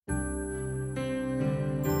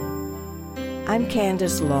I'm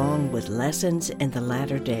Candace Long with Lessons in the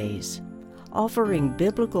Latter Days, offering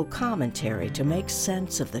biblical commentary to make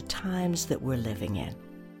sense of the times that we're living in.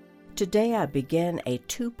 Today I begin a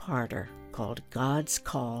two-parter called God's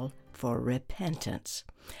Call for Repentance.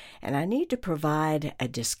 And I need to provide a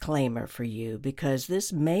disclaimer for you because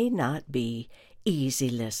this may not be easy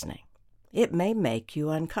listening. It may make you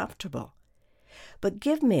uncomfortable. But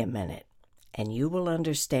give me a minute, and you will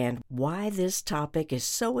understand why this topic is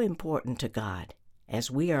so important to God,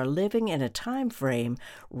 as we are living in a time frame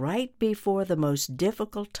right before the most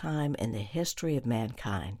difficult time in the history of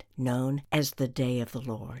mankind, known as the Day of the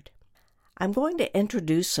Lord. I'm going to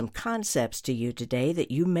introduce some concepts to you today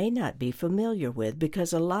that you may not be familiar with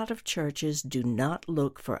because a lot of churches do not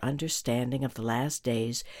look for understanding of the last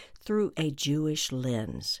days through a Jewish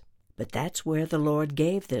lens. But that's where the Lord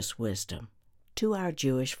gave this wisdom to our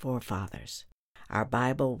Jewish forefathers. Our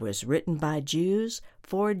Bible was written by Jews,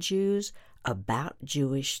 for Jews, about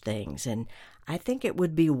Jewish things, and I think it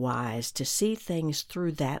would be wise to see things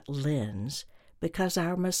through that lens because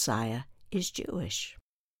our Messiah is Jewish.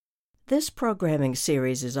 This programming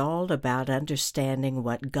series is all about understanding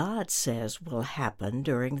what God says will happen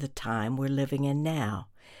during the time we're living in now,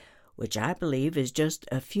 which I believe is just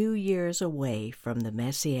a few years away from the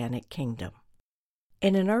Messianic kingdom.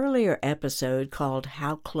 In an earlier episode called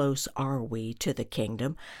How Close Are We to the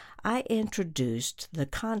Kingdom, I introduced the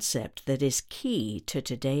concept that is key to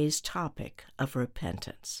today's topic of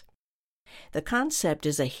repentance. The concept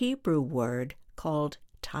is a Hebrew word called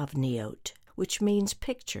tavniot, which means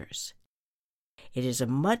pictures. It is a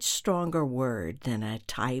much stronger word than a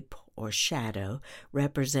type or shadow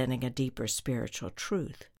representing a deeper spiritual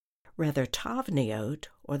truth. Rather, tavniot,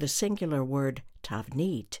 or the singular word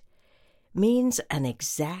tavnit, means an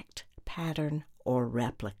exact pattern or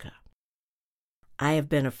replica. I have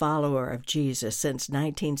been a follower of Jesus since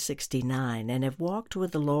 1969 and have walked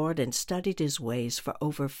with the Lord and studied His ways for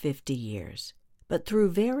over 50 years. But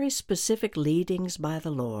through very specific leadings by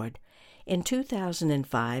the Lord, in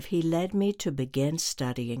 2005 He led me to begin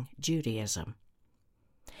studying Judaism.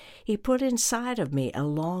 He put inside of me a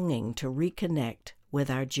longing to reconnect with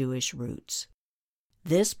our Jewish roots.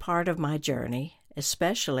 This part of my journey,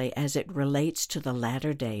 especially as it relates to the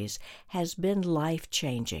latter days, has been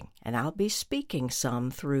life-changing, and I'll be speaking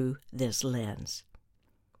some through this lens.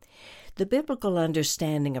 The biblical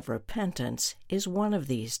understanding of repentance is one of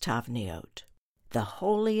these tavniot. The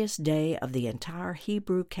holiest day of the entire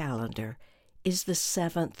Hebrew calendar is the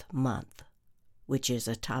 7th month, which is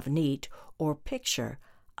a tavnit, or picture,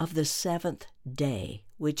 of the 7th day,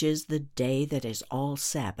 which is the day that is all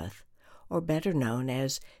Sabbath, or better known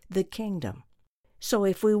as the kingdom. So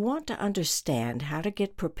if we want to understand how to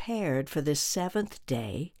get prepared for this 7th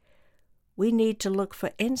day, we need to look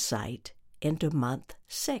for insight into month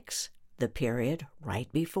 6, the period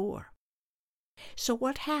right before. So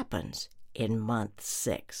what happens in month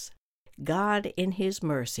 6? God, in His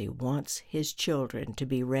mercy, wants His children to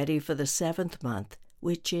be ready for the 7th month,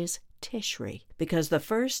 which is Tishri, because the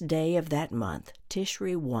first day of that month,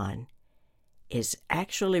 Tishri 1, is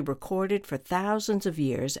actually recorded for thousands of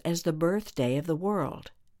years as the birthday of the world,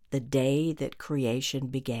 the day that creation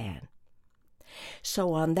began.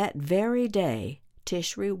 So on that very day,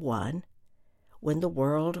 Tishri 1, when the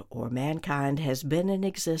world or mankind has been in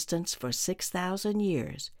existence for 6,000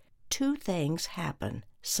 years, two things happen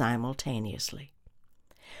simultaneously.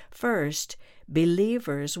 First,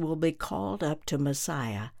 believers will be called up to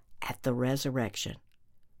Messiah at the resurrection,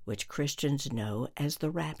 which Christians know as the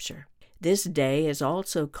rapture. This day is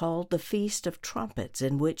also called the Feast of Trumpets,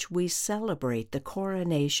 in which we celebrate the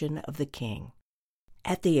coronation of the King.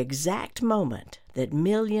 At the exact moment that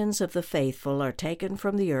millions of the faithful are taken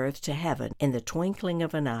from the earth to heaven in the twinkling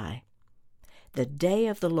of an eye, the day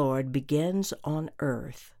of the Lord begins on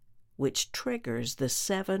earth, which triggers the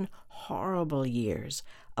 7 horrible years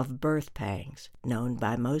of birth pangs, known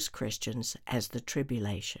by most Christians as the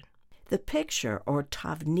tribulation. The picture, or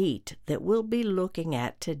tavnit, that we'll be looking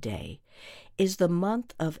at today is the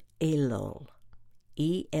month of Elul,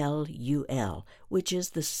 E-L-U-L, which is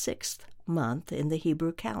the 6th month in the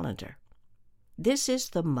Hebrew calendar. This is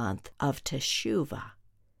the month of Teshuvah,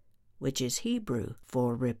 which is Hebrew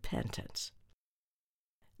for repentance.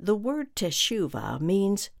 The word Teshuvah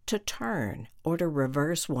means to turn or to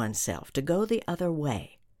reverse oneself, to go the other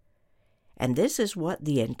way. And this is what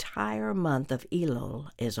the entire month of Elul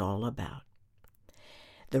is all about.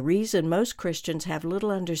 The reason most Christians have little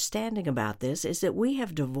understanding about this is that we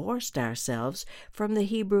have divorced ourselves from the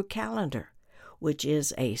Hebrew calendar, which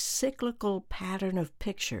is a cyclical pattern of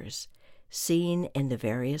pictures seen in the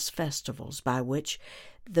various festivals by which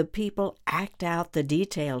the people act out the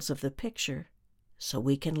details of the picture so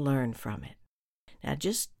we can learn from it. Now,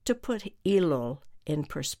 just to put Elul in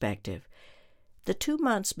perspective, the 2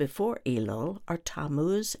 months before Elul are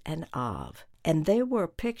Tammuz and Av, and they were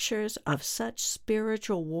pictures of such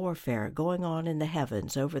spiritual warfare going on in the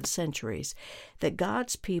heavens over the centuries that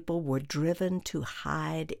God's people were driven to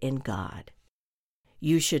hide in God.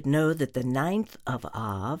 You should know that the 9th of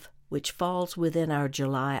Av, which falls within our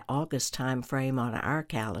July-August time frame on our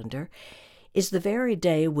calendar, is the very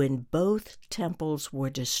day when both temples were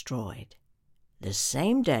destroyed. The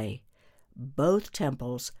same day, both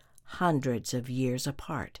temples hundreds of years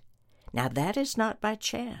apart. Now that is not by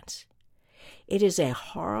chance. It is a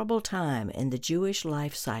horrible time in the Jewish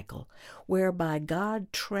life cycle whereby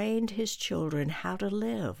God trained his children how to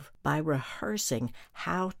live by rehearsing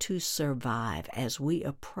how to survive as we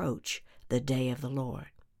approach the day of the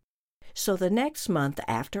Lord. So the next month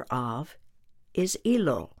after Av is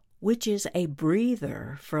Elul, which is a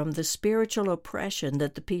breather from the spiritual oppression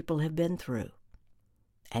that the people have been through.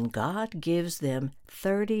 And God gives them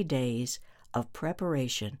 30 days of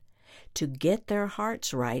preparation to get their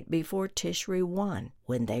hearts right before Tishri 1,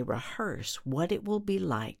 when they rehearse what it will be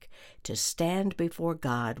like to stand before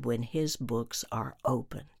God when his books are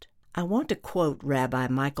opened. I want to quote Rabbi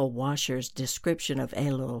Michael Washer's description of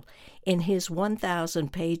Elul in his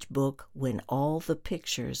 1,000-page book, When All the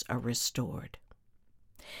Pictures Are Restored.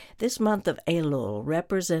 This month of Elul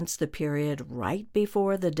represents the period right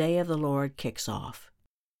before the day of the Lord kicks off.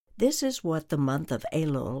 This is what the month of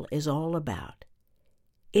Elul is all about.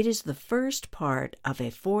 It is the first part of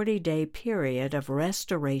a 40-day period of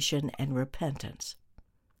restoration and repentance.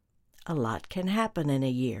 A lot can happen in a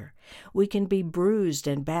year. We can be bruised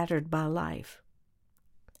and battered by life.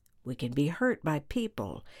 We can be hurt by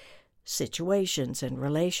people, situations, and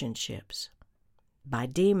relationships, by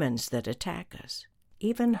demons that attack us,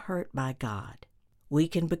 even hurt by God. We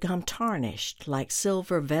can become tarnished like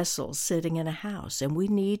silver vessels sitting in a house, and we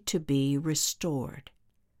need to be restored.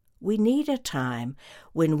 We need a time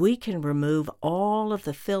when we can remove all of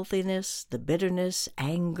the filthiness, the bitterness,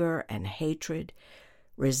 anger, and hatred,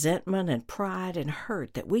 resentment and pride and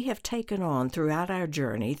hurt that we have taken on throughout our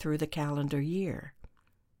journey through the calendar year.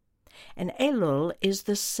 And Elul is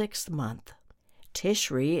the 6th month.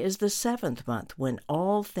 Tishri is the 7th month, when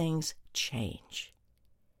all things change.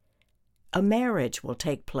 A marriage will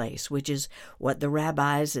take place, which is what the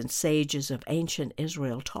rabbis and sages of ancient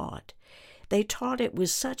Israel taught. They taught it with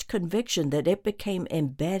such conviction that it became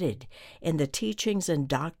embedded in the teachings and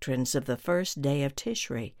doctrines of the first day of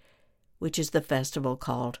Tishri, which is the festival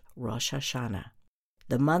called Rosh Hashanah.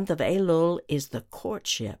 The month of Elul is the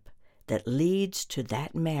courtship that leads to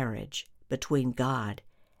that marriage between God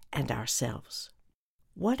and ourselves.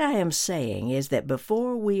 What I am saying is that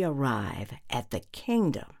before we arrive at the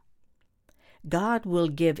kingdom, God will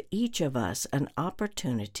give each of us an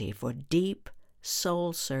opportunity for deep,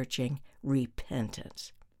 soul-searching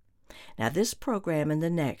repentance. Now, this program and the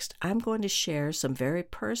next, I'm going to share some very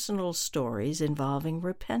personal stories involving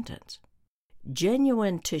repentance.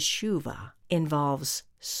 Genuine teshuvah involves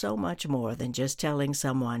so much more than just telling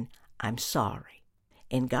someone, I'm sorry.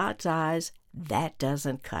 In God's eyes, that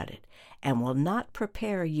doesn't cut it and will not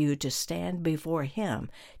prepare you to stand before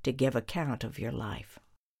him to give account of your life.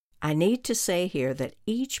 I need to say here that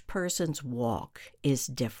each person's walk is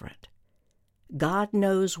different. God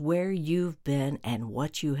knows where you've been and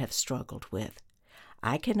what you have struggled with.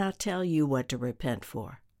 I cannot tell you what to repent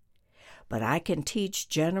for, but I can teach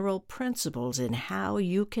general principles in how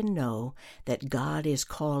you can know that God is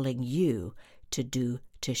calling you to do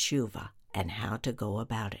teshuvah and how to go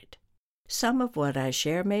about it. Some of what I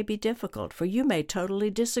share may be difficult, for you may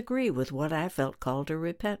totally disagree with what I felt called to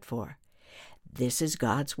repent for. This is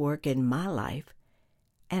God's work in my life,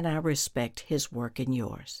 and I respect his work in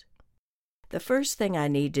yours. The first thing I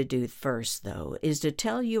need to do first, though, is to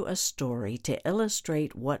tell you a story to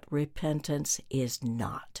illustrate what repentance is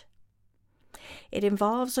not. It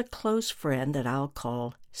involves a close friend that I'll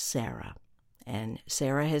call Sarah, and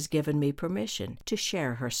Sarah has given me permission to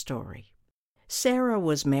share her story. Sarah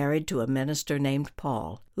was married to a minister named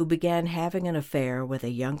Paul, who began having an affair with a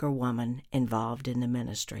younger woman involved in the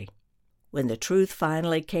ministry. When the truth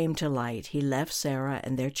finally came to light, he left Sarah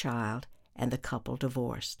and their child, and the couple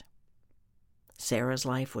divorced. Sarah's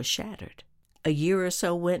life was shattered. A year or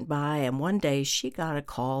so went by, and one day she got a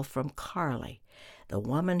call from Carly, the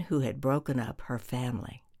woman who had broken up her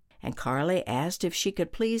family. And Carly asked if she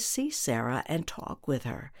could please see Sarah and talk with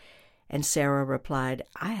her. And Sarah replied,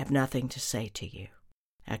 I have nothing to say to you.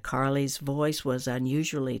 Now, Carly's voice was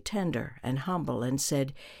unusually tender and humble and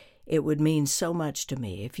said, it would mean so much to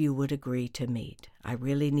me if you would agree to meet. I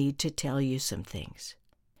really need to tell you some things.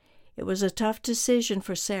 It was a tough decision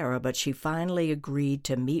for Sarah, but she finally agreed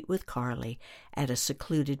to meet with Carly at a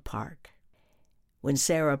secluded park. When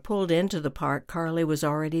Sarah pulled into the park, Carly was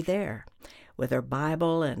already there, with her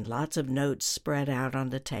Bible and lots of notes spread out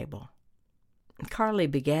on the table. Carly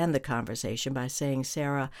began the conversation by saying,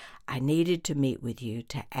 "Sarah, I needed to meet with you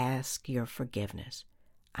to ask your forgiveness.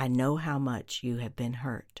 I know how much you have been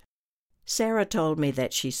hurt." Sarah told me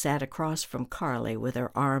that she sat across from Carly with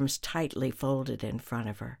her arms tightly folded in front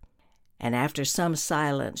of her. And after some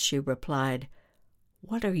silence, she replied,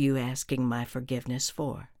 "What are you asking my forgiveness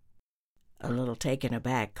for?" A little taken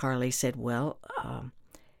aback, Carly said, "Well,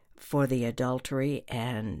 for the adultery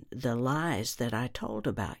and the lies that I told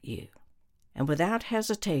about you." And without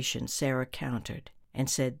hesitation, Sarah countered and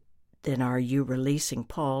said, "Then are you releasing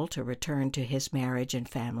Paul to return to his marriage and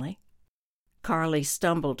family?" Carly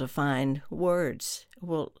stumbled to find words.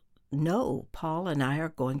 "Well, no, Paul and I are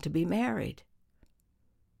going to be married."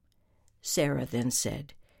 Sarah then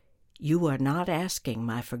said, "You are not asking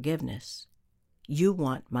my forgiveness. You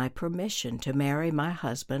want my permission to marry my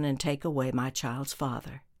husband and take away my child's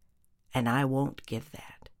father, and I won't give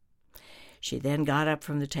that." She then got up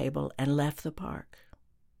from the table and left the park.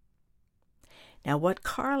 Now, what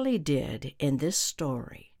Carly did in this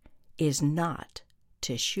story is not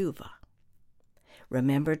teshuvah.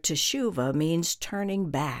 Remember, teshuvah means turning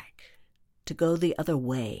back, to go the other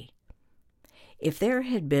way. If there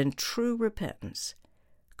had been true repentance,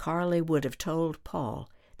 Carly would have told Paul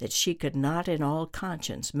that she could not in all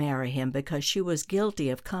conscience marry him because she was guilty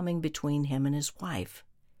of coming between him and his wife.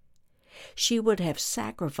 She would have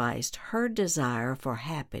sacrificed her desire for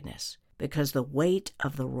happiness because the weight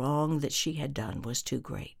of the wrong that she had done was too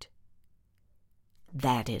great.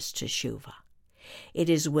 That is teshuvah. It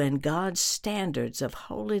is when God's standards of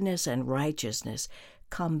holiness and righteousness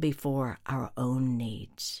come before our own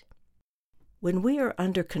needs. When we are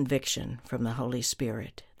under conviction from the Holy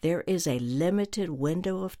Spirit, there is a limited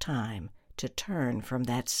window of time to turn from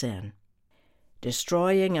that sin.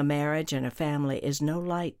 Destroying a marriage and a family is no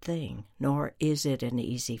light thing, nor is it an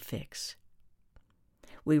easy fix.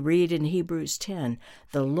 We read in Hebrews 10,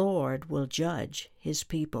 "The Lord will judge his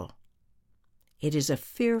people." It is a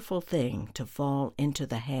fearful thing to fall into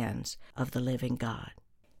the hands of the living God.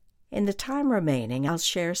 In the time remaining, I'll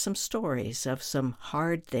share some stories of some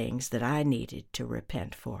hard things that I needed to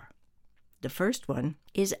repent for. The first one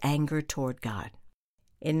is anger toward God.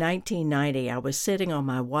 In 1990, I was sitting on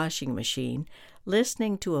my washing machine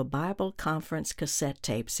listening to a Bible conference cassette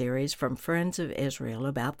tape series from Friends of Israel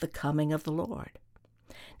about the coming of the Lord.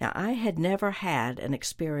 Now, I had never had an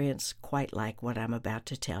experience quite like what I'm about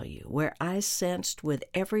to tell you, where I sensed with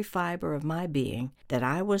every fiber of my being that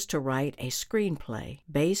I was to write a screenplay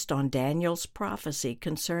based on Daniel's prophecy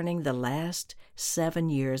concerning the last 7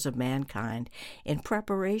 years of mankind in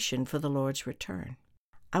preparation for the Lord's return.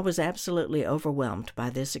 I was absolutely overwhelmed by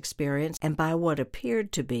this experience and by what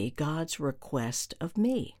appeared to be God's request of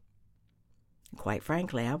me. Quite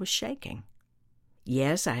frankly, I was shaking.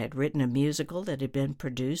 Yes, I had written a musical that had been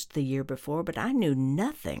produced the year before, but I knew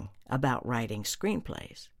nothing about writing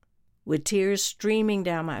screenplays. With tears streaming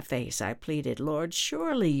down my face, I pleaded, "Lord,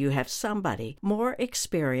 surely you have somebody more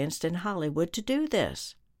experienced in Hollywood to do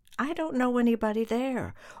this. I don't know anybody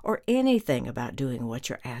there or anything about doing what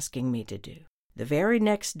you're asking me to do." The very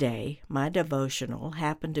next day, my devotional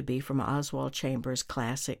happened to be from Oswald Chambers'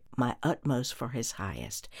 classic, My Utmost for His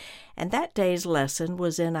Highest, and that day's lesson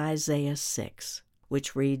was in Isaiah 6.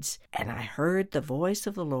 Which reads, "And I heard the voice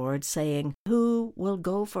of the Lord saying, 'Who will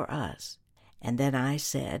go for us?' And then I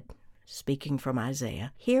said," speaking from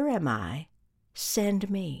Isaiah, "Here am I, send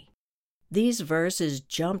me." These verses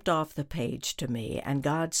jumped off the page to me, and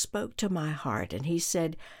God spoke to my heart, and he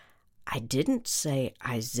said, "I didn't say,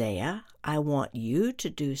 Isaiah, I want you to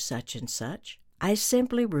do such and such. I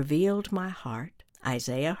simply revealed my heart.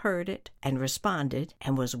 Isaiah heard it and responded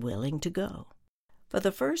and was willing to go." For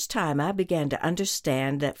the first time, I began to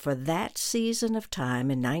understand that for that season of time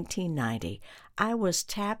in 1990, I was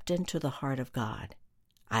tapped into the heart of God.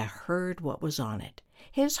 I heard what was on it.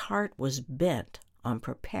 His heart was bent on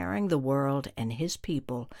preparing the world and his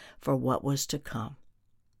people for what was to come.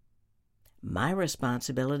 My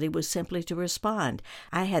responsibility was simply to respond.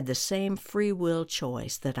 I had the same free will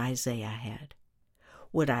choice that Isaiah had.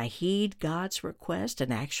 Would I heed God's request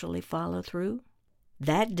and actually follow through?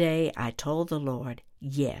 That day I told the Lord,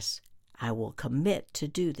 yes, I will commit to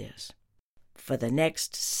do this. For the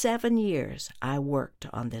next 7 years, I worked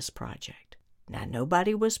on this project. Now,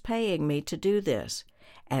 nobody was paying me to do this,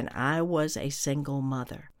 and I was a single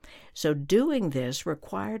mother. So doing this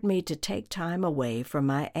required me to take time away from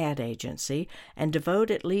my ad agency and devote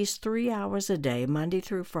at least 3 hours a day, Monday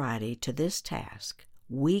through Friday, to this task,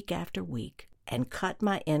 week after week, and cut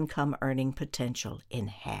my income earning potential in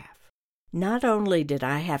half. Not only did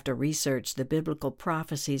I have to research the biblical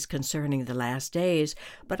prophecies concerning the last days,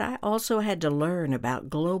 but I also had to learn about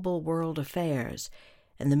global world affairs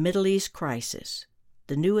and the Middle East crisis,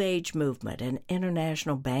 the New Age movement, and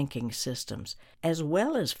international banking systems, as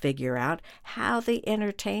well as figure out how the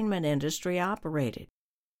entertainment industry operated.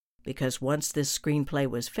 Because once this screenplay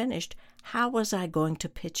was finished, how was I going to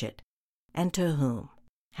pitch it? And to whom?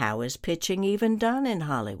 How is pitching even done in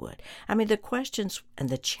Hollywood? The questions and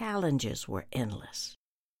the challenges were endless.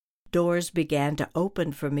 Doors began to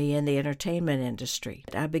open for me in the entertainment industry.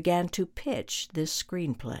 I began to pitch this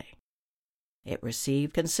screenplay. It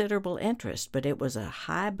received considerable interest, but it was a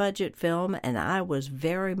high-budget film, and I was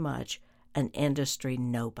very much an industry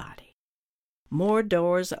nobody. More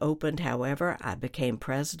doors opened, however. I became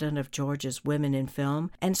president of Georgia's Women in Film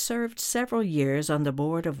and served several years on the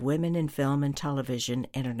board of Women in Film and Television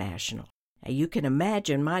International. Now, you can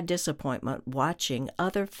imagine my disappointment watching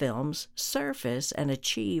other films surface and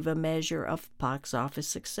achieve a measure of box office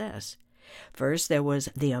success. First, there was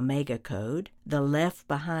The Omega Code, the Left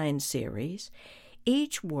Behind series,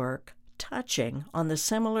 each work touching on the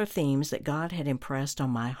similar themes that God had impressed on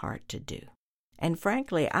my heart to do. And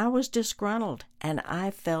frankly, I was disgruntled and I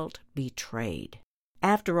felt betrayed.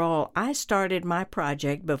 After all, I started my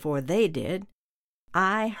project before they did.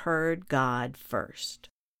 I heard God first.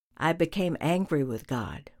 I became angry with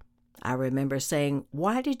God. I remember saying,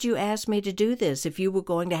 "Why did you ask me to do this if you were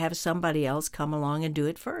going to have somebody else come along and do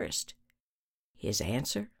it first?" His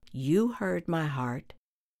answer, "You heard my heart,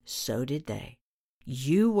 so did they.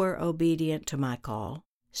 You were obedient to my call,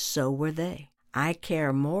 so were they. I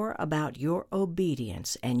care more about your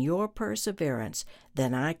obedience and your perseverance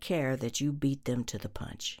than I care that you beat them to the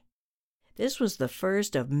punch." This was the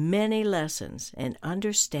first of many lessons in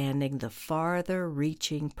understanding the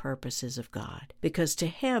farther-reaching purposes of God, because to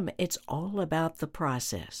Him it's all about the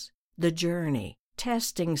process, the journey,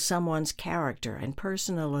 testing someone's character and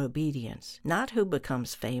personal obedience, not who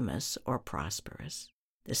becomes famous or prosperous.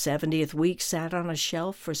 The 70th week sat on a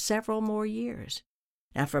shelf for several more years.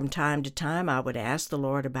 Now, from time to time, I would ask the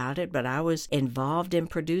Lord about it, but I was involved in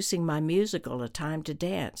producing my musical, A Time to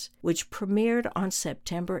Dance, which premiered on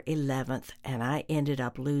September 11th, and I ended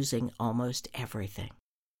up losing almost everything.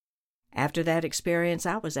 After that experience,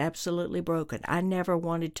 I was absolutely broken. I never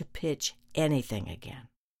wanted to pitch anything again.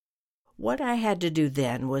 What I had to do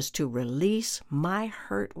then was to release my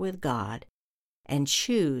hurt with God and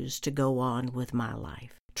choose to go on with my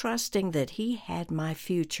life, trusting that He had my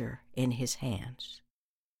future in His hands.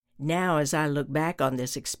 Now, as I look back on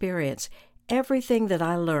this experience, everything that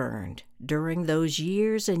I learned during those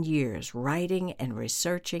years and years writing and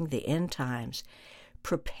researching the end times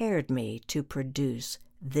prepared me to produce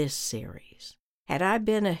this series. Had I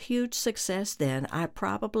been a huge success then, I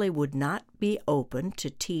probably would not be open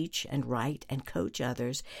to teach and write and coach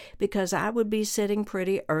others because I would be sitting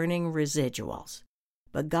pretty earning residuals.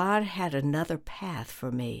 But God had another path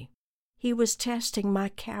for me. He was testing my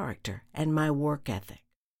character and my work ethic.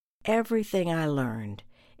 Everything I learned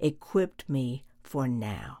equipped me for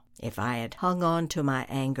now. If I had hung on to my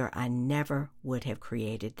anger, I never would have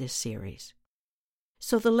created this series.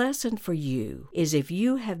 So the lesson for you is, if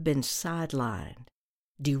you have been sidelined,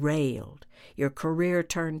 derailed, your career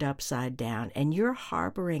turned upside down, and you're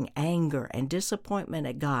harboring anger and disappointment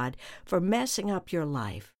at God for messing up your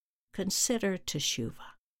life, consider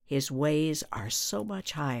Teshuvah. His ways are so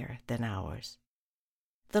much higher than ours.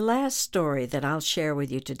 The last story that I'll share with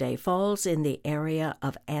you today falls in the area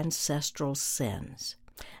of ancestral sins.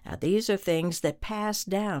 Now, these are things that pass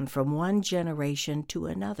down from one generation to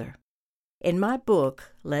another. In my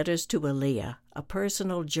book, Letters to Aaliyah, A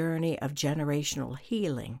Personal Journey of Generational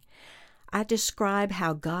Healing, I describe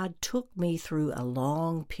how God took me through a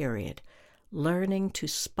long period learning to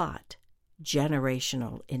spot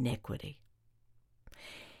generational iniquity.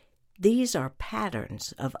 These are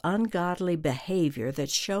patterns of ungodly behavior that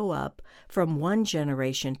show up from one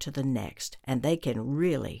generation to the next, and they can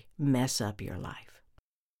really mess up your life.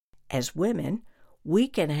 As women, we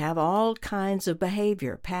can have all kinds of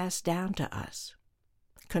behavior passed down to us: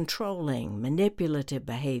 controlling, manipulative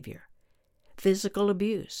behavior, physical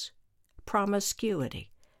abuse,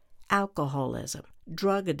 promiscuity, alcoholism,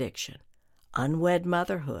 drug addiction, unwed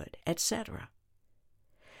motherhood, etc.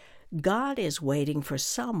 God is waiting for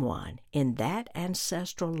someone in that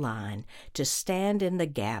ancestral line to stand in the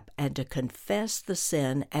gap and to confess the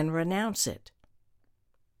sin and renounce it.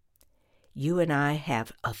 you and I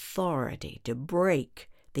have authority to break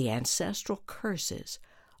the ancestral curses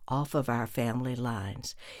off of our family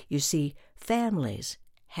lines. You see, families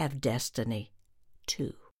have destiny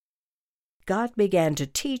too. God began to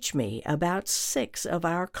teach me about 6 of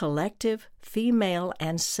our collective female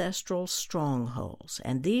ancestral strongholds,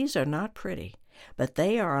 and these are not pretty, but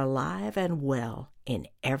they are alive and well in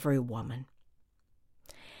every woman.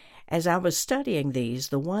 As I was studying these,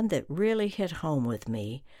 the one that really hit home with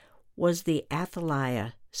me was the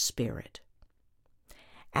Athaliah spirit.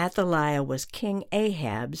 Athaliah was King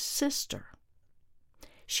Ahab's sister.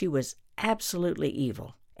 She was absolutely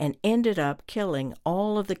evil and ended up killing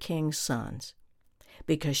all of the king's sons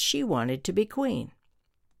because she wanted to be queen.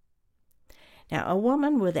 Now, a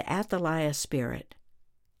woman with the Athaliah spirit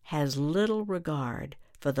has little regard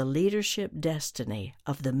for the leadership destiny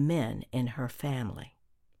of the men in her family.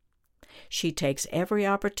 She takes every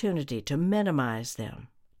opportunity to minimize them,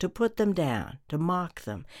 to put them down, to mock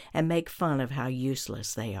them, and make fun of how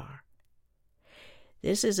useless they are.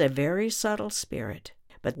 This is a very subtle spirit,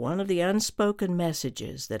 but one of the unspoken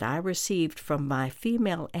messages that I received from my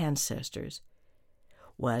female ancestors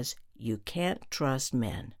was, you can't trust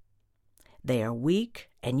men. They are weak,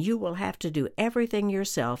 and you will have to do everything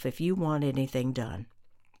yourself if you want anything done.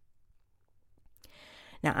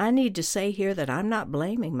 Now, I need to say here that I'm not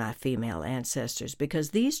blaming my female ancestors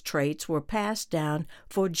because these traits were passed down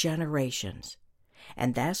for generations,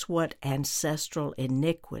 and that's what ancestral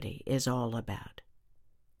iniquity is all about.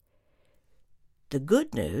 The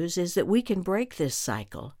good news is that we can break this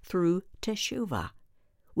cycle through teshuvah.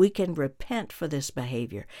 We can repent for this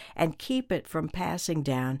behavior and keep it from passing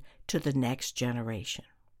down to the next generation.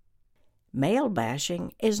 Male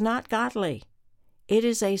bashing is not godly. It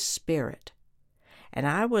is a spirit. And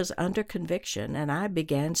I was under conviction, and I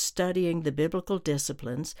began studying the biblical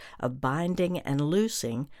disciplines of binding and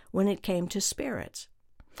loosing when it came to spirits.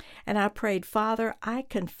 And I prayed, Father, I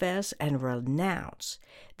confess and renounce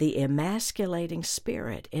the emasculating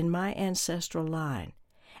spirit in my ancestral line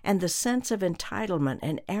and the sense of entitlement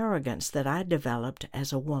and arrogance that I developed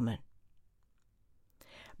as a woman.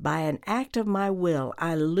 By an act of my will,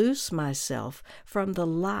 I loose myself from the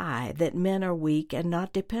lie that men are weak and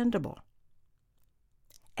not dependable.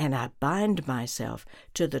 And I bind myself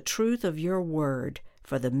to the truth of your word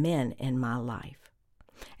for the men in my life.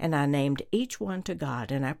 And I named each one to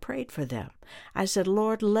God, and I prayed for them. I said,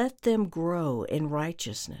 Lord, let them grow in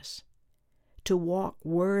righteousness, to walk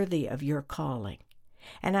worthy of your calling.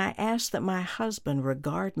 And I asked that my husband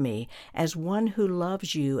regard me as one who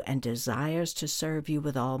loves you and desires to serve you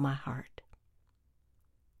with all my heart.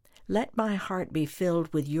 Let my heart be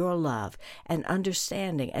filled with your love and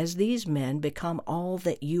understanding as these men become all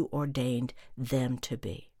that you ordained them to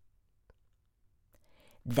be.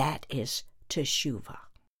 That is teshuvah.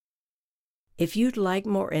 If you'd like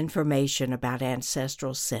more information about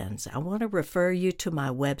ancestral sins, I want to refer you to my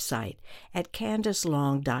website at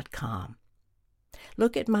CandiceLong.com.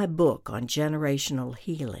 Look at my book on generational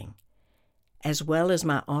healing, as well as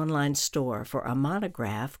my online store for a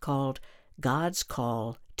monograph called God's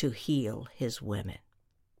Call to Heal His Women.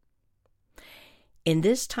 In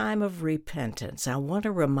this time of repentance, I want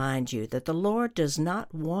to remind you that the Lord does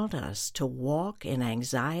not want us to walk in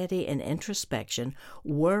anxiety and introspection,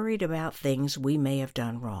 worried about things we may have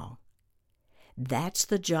done wrong. That's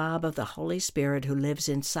the job of the Holy Spirit who lives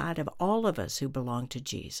inside of all of us who belong to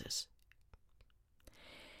Jesus.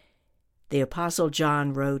 The Apostle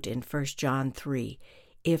John wrote in 1 John 3,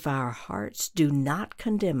 "If our hearts do not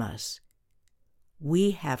condemn us,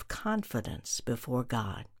 we have confidence before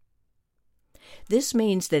God." This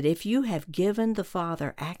means that if you have given the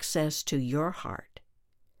Father access to your heart,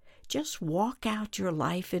 just walk out your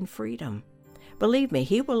life in freedom. Believe me,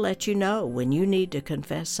 He will let you know when you need to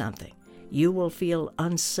confess something. You will feel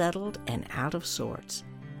unsettled and out of sorts.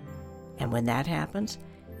 And when that happens,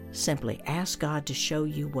 simply ask God to show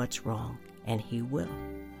you what's wrong, and He will.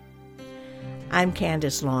 I'm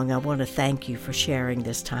Candice Long. I want to thank you for sharing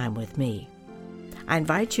this time with me. I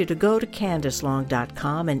invite you to go to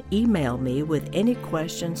CandiceLong.com and email me with any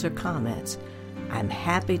questions or comments. I'm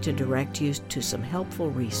happy to direct you to some helpful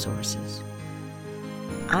resources.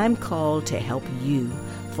 I'm called to help you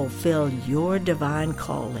fulfill your divine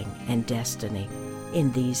calling and destiny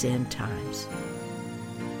in these end times.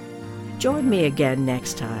 Join me again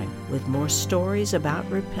next time with more stories about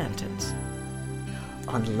repentance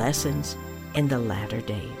on Lessons in the Latter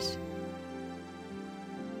Days.